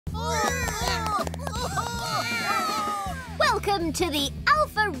Welcome to the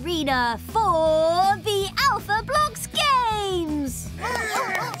Alpha Arena for the Alphablocks games!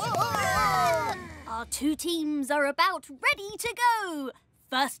 Our two teams are about ready to go.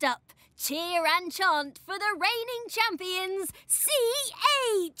 First up, cheer and chant for the reigning champions,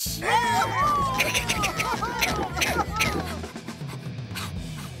 CH!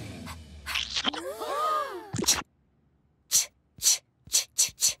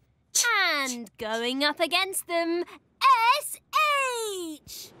 And going up against them, SH!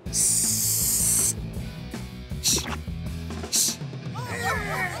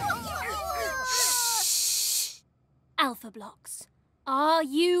 Alphablocks, are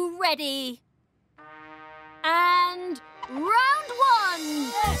you ready? And round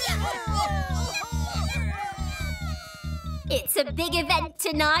one! It's a big event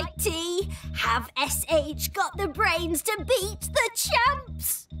tonight, T. Have SH got the brains to beat the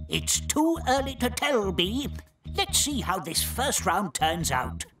champs? It's too early to tell, Bee. Let's see how this first round turns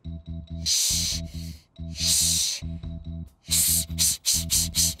out.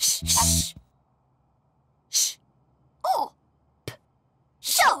 Oh!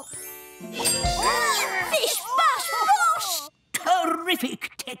 Shop! Fish bash bosh!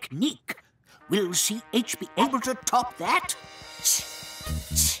 Terrific technique. Will CH be able to top that?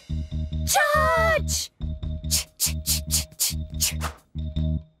 Charge!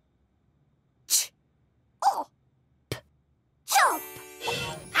 Oh! Chop!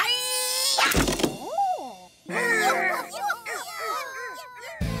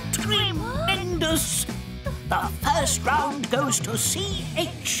 Tremendous! The first round goes to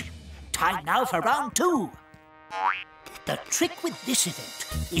CH. Time now for round two. The trick with this event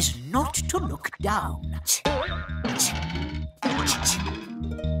is not to look down.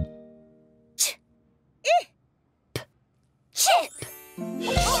 Chip!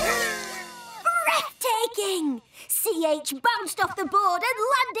 Breathtaking! CH bounced off the board and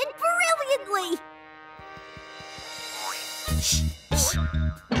landed brilliantly!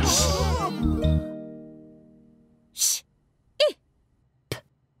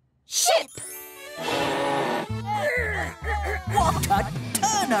 Ship! What a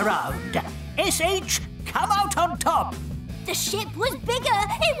turnaround! SH, come out on top! The ship was bigger!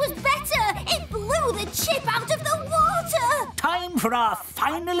 It was better! It blew the chip out of the water! Time for our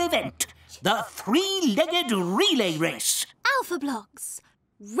final event, the three-legged relay race. Alphablocks,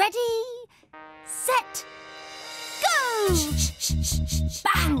 ready, set, go!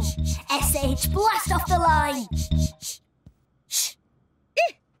 Bang! SH blast off the line!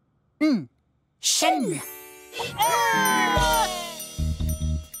 Shin!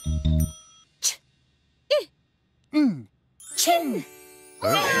 Chin!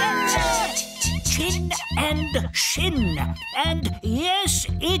 Chin and shin. And yes,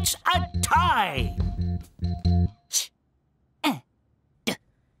 it's a tie.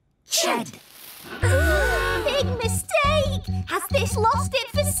 Chad! Big mistake! Has this lost it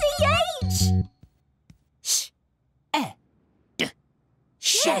for CH?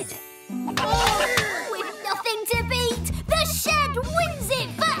 Shed. With nothing to beat, the shed wins it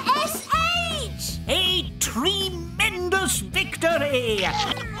for SH! A tremendous victory!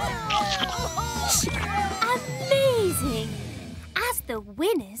 Amazing! As the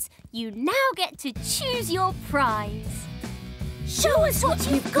winners, you now get to choose your prize. Show us what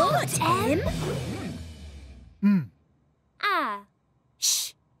you've got, Em!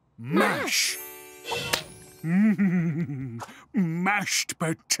 Mash. Mashed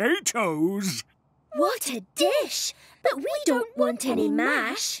potatoes. What a dish! But we don't want any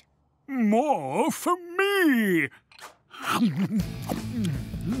mash. More for me.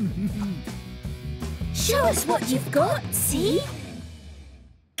 Show us what you've got, see?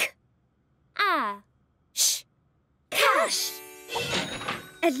 Cash!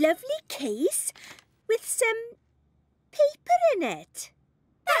 A lovely case with some paper in it.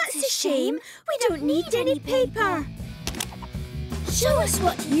 That's a shame. We don't need any paper. Show us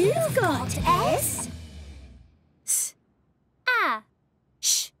what you've got, S.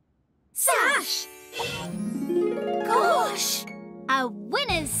 Sash! Gosh! A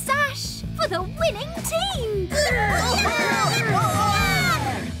winner's sash for the winning team!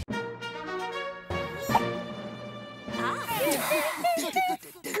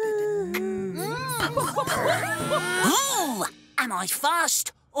 Ooh, am I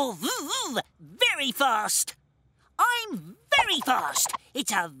fast or very fast? I'm very fast.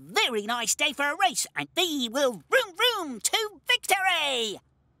 It's a very nice day for a race, and we will vroom to victory.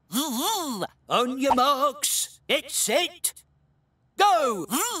 On your marks, get set, go.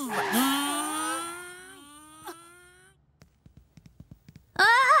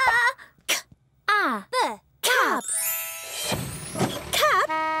 The cab.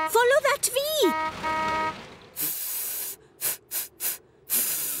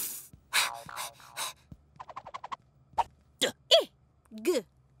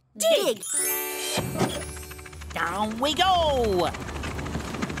 dig. Down we go.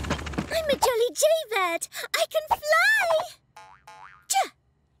 I'm a jolly jaybird. I can fly.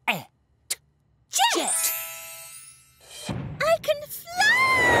 Jet. I can fly.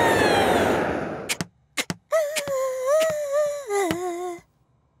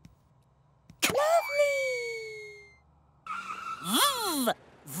 Lovely.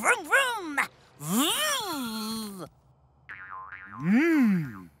 Vroom, vroom. Vroom.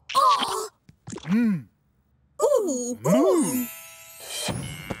 Ooh. Ooh.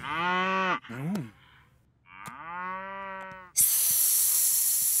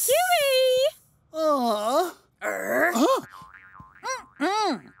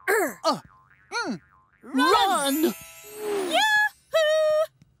 Run! Yahoo!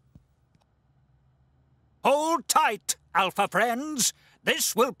 Hold tight, Alpha friends.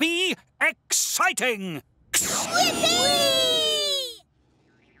 This will be exciting. Yippee!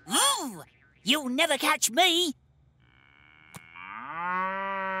 Ooh, you'll never catch me.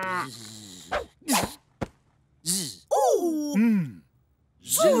 Ooh.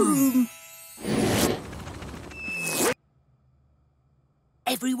 Zoom.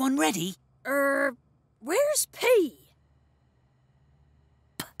 Everyone ready? Where's P?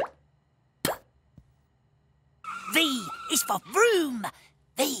 V is for vroom.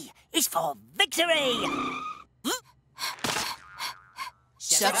 V is for victory.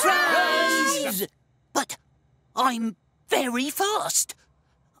 Surprise! But I'm very fast.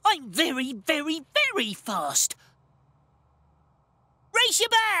 I'm very, very, very fast. Race you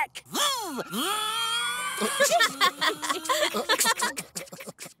back!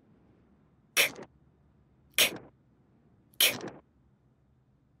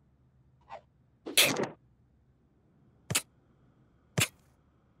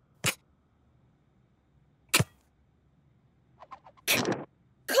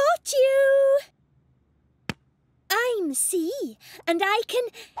 Caught you! I'm C, and I can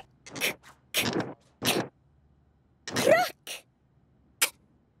crack.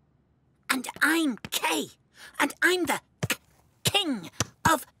 And I'm K, and I'm the king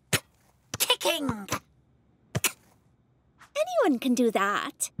of kicking. Anyone can do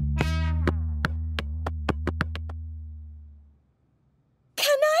that.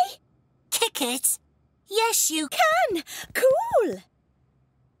 Can I? Kick it? Yes, you Can! Cool!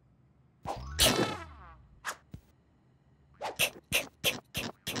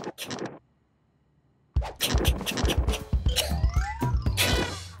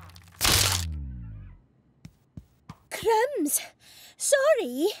 Crumbs.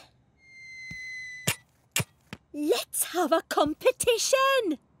 Sorry. Let's have a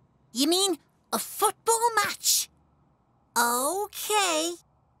competition. You mean a football match? Okay.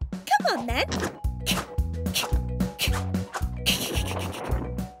 Come on, then.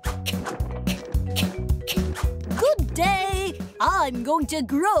 Good day. I'm going to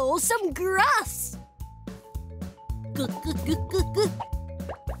grow some grass. Good.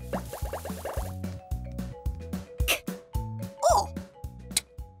 Oh!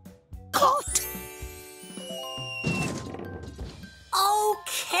 Caught!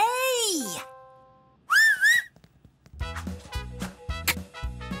 Okay!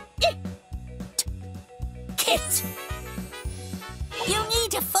 Kit! You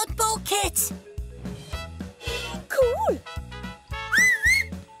need a football kit! Cool.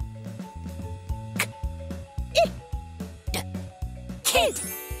 Kid!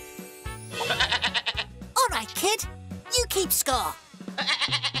 All right, kid. You keep score.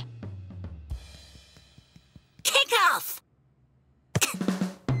 Kick off!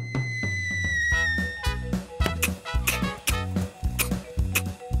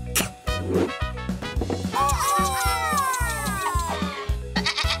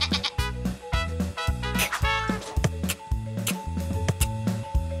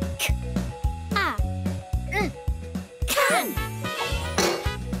 Can!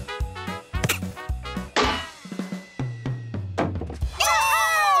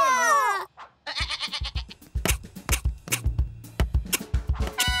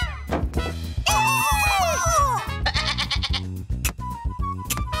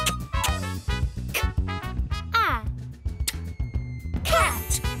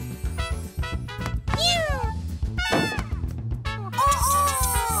 Cat!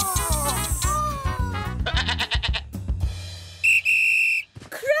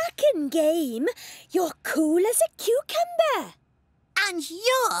 Cracking game. You're cool as a cucumber. And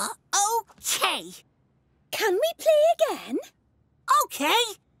you're okay. Can we play again? Okay.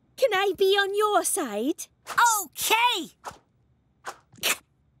 Can I be on your side? Okay.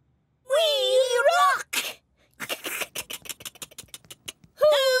 We rock!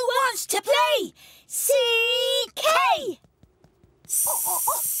 Who C-K!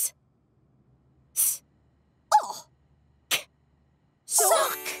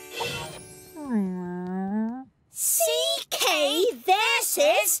 Sock! C-K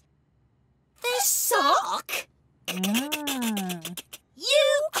versus the sock?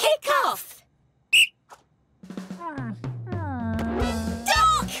 You kick off!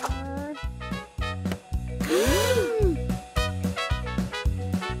 Duck!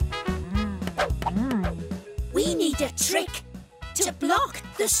 We need a trick to block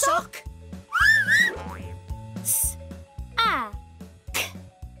the sock.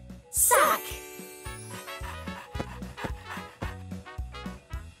 Sack.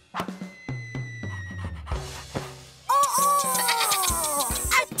 Oh!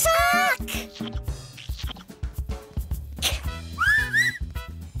 Attack!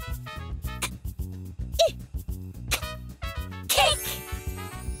 Kick!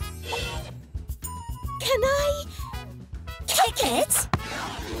 Can I kick it?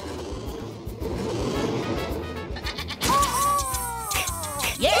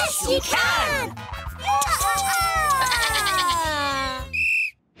 Yes, you can!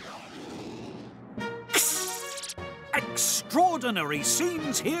 Extraordinary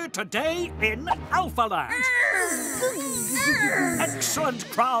scenes here today in Alphaland. Excellent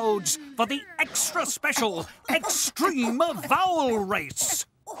crowds for the extra special Extreme Vowel Race.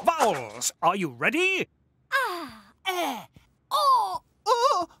 Vowels, are you ready? I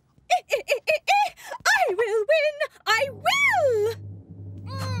will win! I will!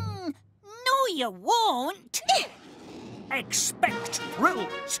 No, you won't. Expect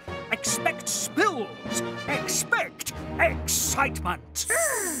thrills, expect spills, expect excitement.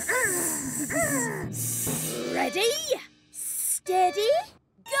 Ready? Steady?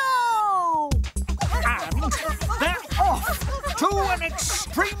 Go! And they're off to an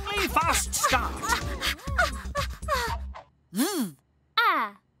extremely fast start.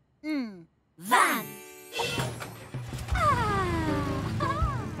 Van.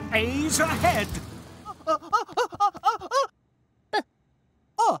 A's ahead.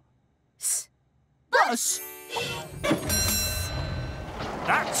 Bus.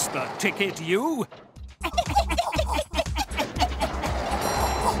 That's the ticket, you.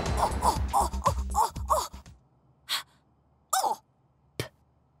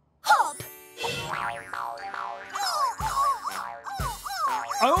 Hop.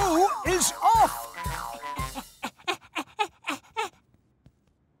 O is off.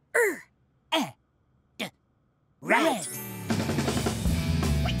 Red.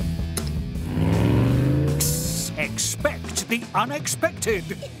 Expect the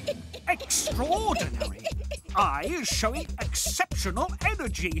unexpected. Extraordinary. I is showing exceptional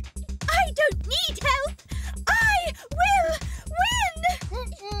energy. I don't need help! I will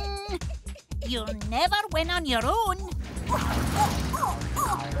win! You'll never win on your own.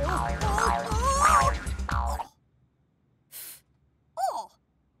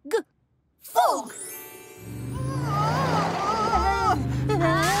 Fog.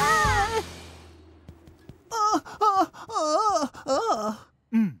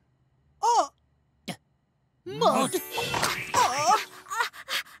 Mud.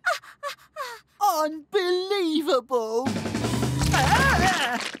 Unbelievable.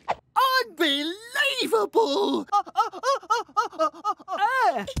 Unbelievable.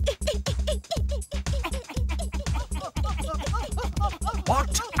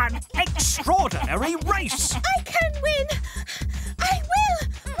 What an extraordinary race! I can win! I will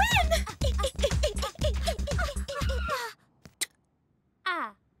win!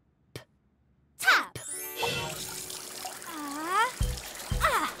 Tap.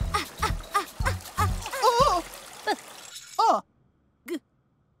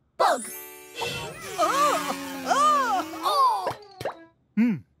 Bug.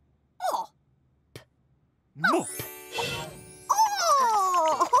 Mop.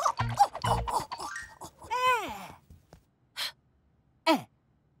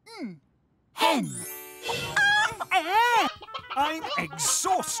 Hen. I'm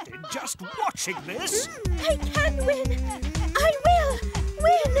exhausted just watching this. I can win! I will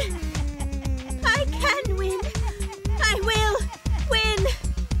win! I can win! I will win!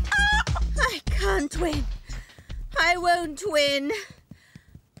 I can't win! I won't win!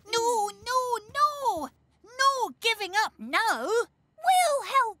 No, no, no. No giving up now. We'll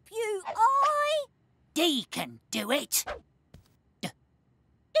help you, They can do it.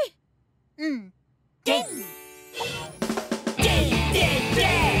 Din. Din, din,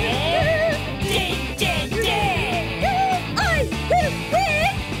 din. Din, din, din. I will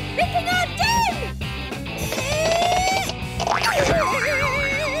win! Picking our din!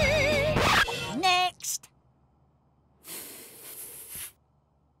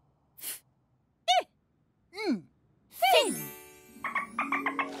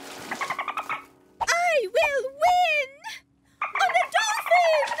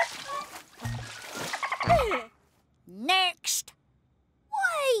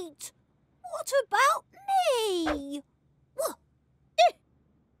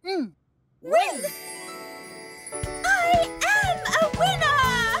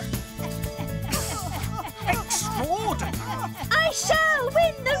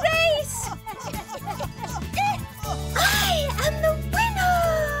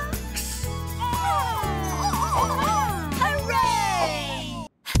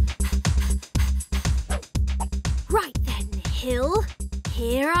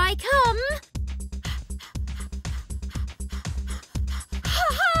 Here I come.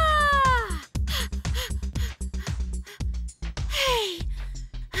 Ha-ha! Hey.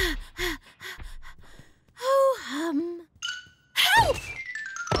 Oh, Help!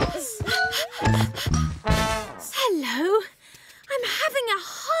 Hello. I'm having a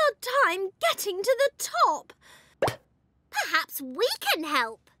hard time getting to the top. Perhaps we can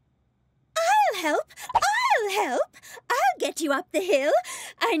help. I'll help. I'll help. I'll get you up the hill.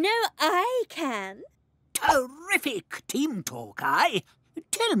 I know I can. Terrific team talk, I.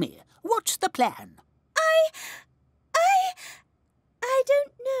 Tell me, what's the plan? I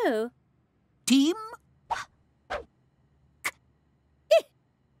don't know. Team?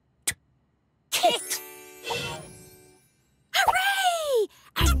 Kit! Hooray!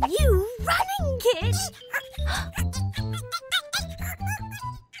 A new running kit!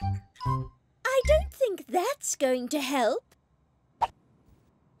 I don't think that's going to help.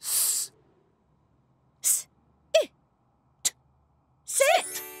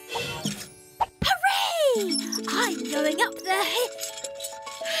 Sit! Hooray! I'm going up the hill.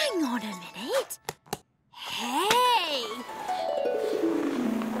 Hang on a minute. Hey!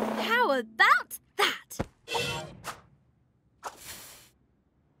 How about that?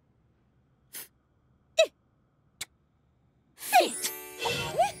 Fit!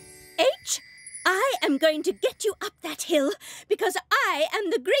 H, I am going to get you up that hill because I am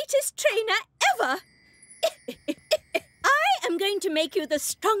the greatest trainer ever. I am going to make you the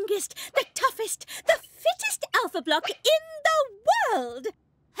strongest, the toughest, the fittest Alphablock in the world.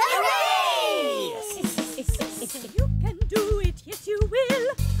 Hooray! You can do it, yes you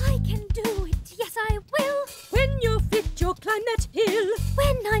will. I can do it, yes I will. When you're fit, you'll climb that hill.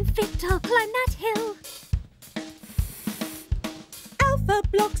 When I'm fit, I'll climb that hill.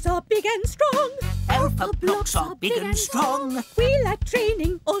 Alphablocks are big and strong. Alphablocks are big and strong. We like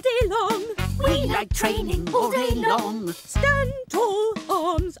training all day long. We like training all day long. Stand tall,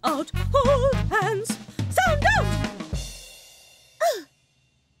 arms out, hold hands, sound out.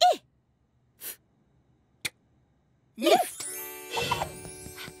 Lift!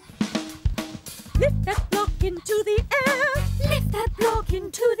 Lift that block into the air. Lift that block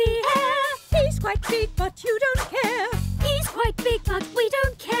into the air. He's quite big, but you don't care. He's quite big, but we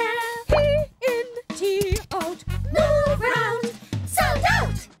don't care. P in, T out, move round, sound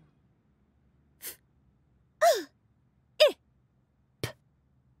out.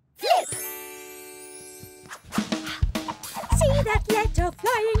 Flip. See that letter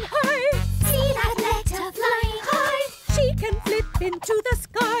flying high. See that letter flying high. She can flip into the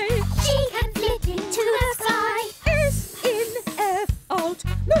sky. She can flip into the sky. S in, F out,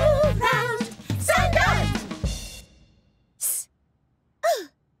 move round, sound out. S, I,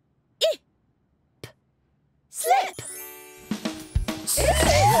 P, slip.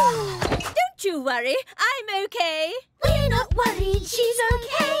 Don't you worry, I'm okay. We're not worried, she's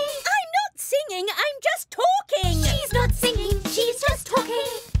okay. I'm not singing, I'm just talking. She's not singing, she's just talking.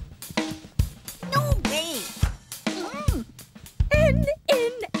 No way! N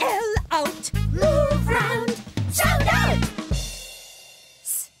in, L out, Move round, sound out.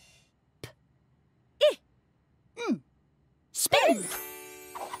 S, P, I. Spin!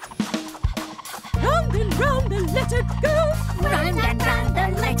 Round and round the letter goes. Round and round the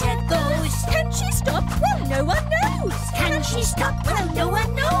letter goes. Can she stop? Well, no one knows. Can she stop? Well, no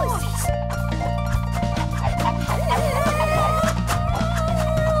one knows.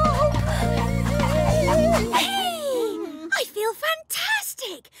 Hey! I feel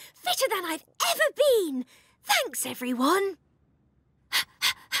fantastic. Fitter than I've ever been. Thanks, everyone.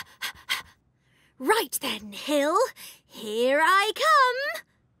 Right then, Hill. Here I come.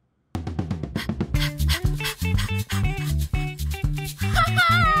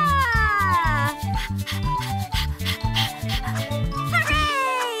 Ha-ha!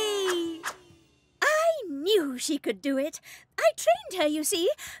 Hooray! I knew she could do it. I trained her, you see.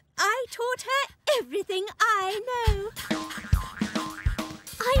 I taught her everything I know.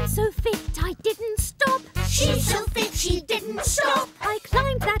 I'm so fit I didn't stop. She's so fit she didn't stop. I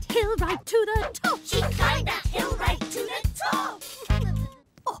climbed that hill right to the top. She climbed that hill right to the top.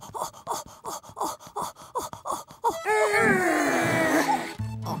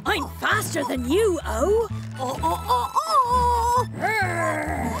 I'm faster than you, O.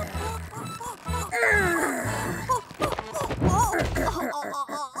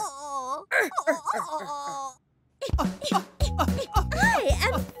 I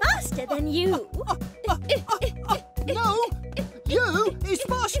am faster than you. No, you is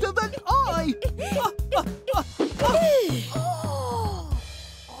faster than I.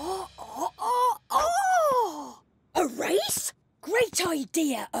 A race? Great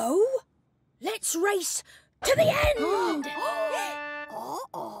idea, O. Let's race to the end.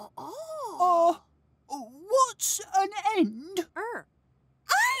 What's an end?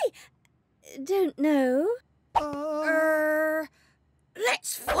 I don't know.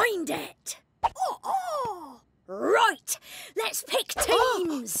 Let's find it. Right, let's pick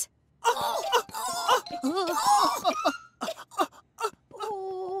teams.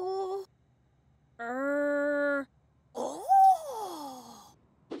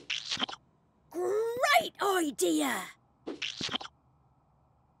 Great idea.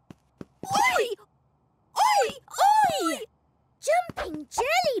 Oi! Oi! Oi! Jumping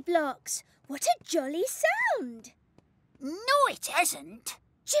jelly blocks. What a jolly sound. No, it isn't.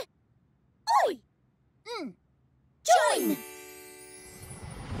 Oi! Join!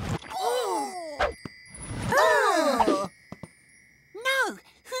 Now,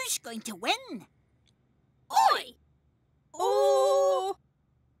 who's going to win? Oi! Oh!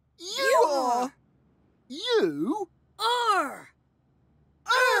 You are. You are.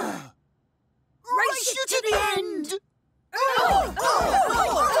 Race you to the end.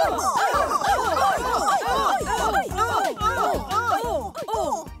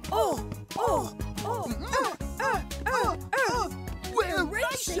 We're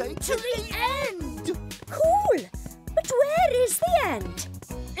racing to the end. Cool. But where is the end?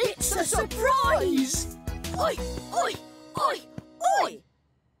 It's a surprise. Oi! Oi! Oi! Oi!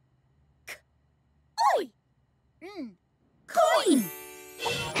 Oi! Coin!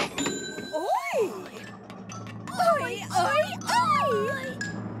 Oi! Oi! Oi! Oi!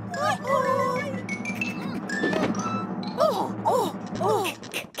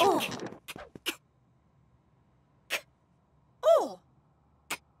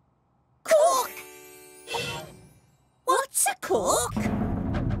 Cork! What's a cork?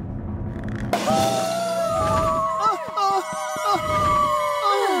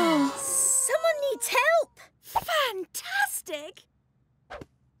 Someone needs help. Fantastic.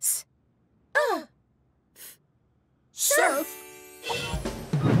 Surf.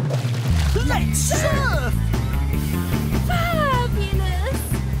 Let's surf. Fabulous.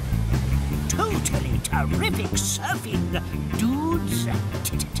 Totally terrific surfing, dudes.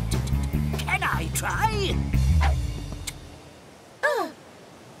 Can I try?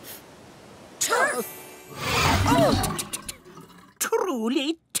 Turf.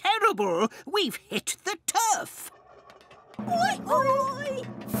 Truly terrible. We've hit the turf.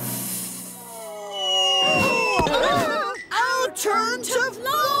 Our turn to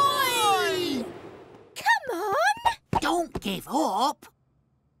fly. Come on. Don't give up.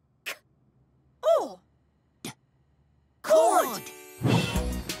 Cord.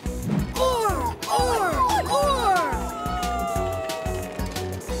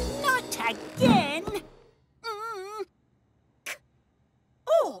 Not again.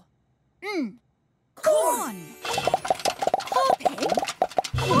 Corn. Popping.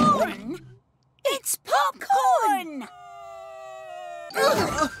 Corn. It's popcorn.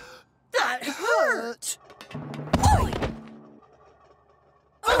 That hurt.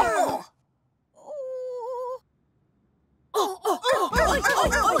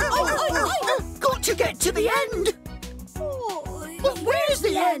 Got to get to the end. But where's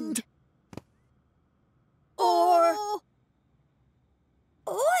the end?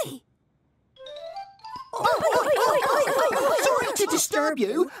 Sorry to disturb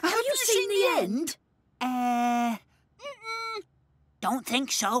you. Have you seen the end? Don't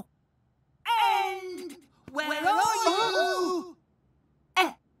think so. And where are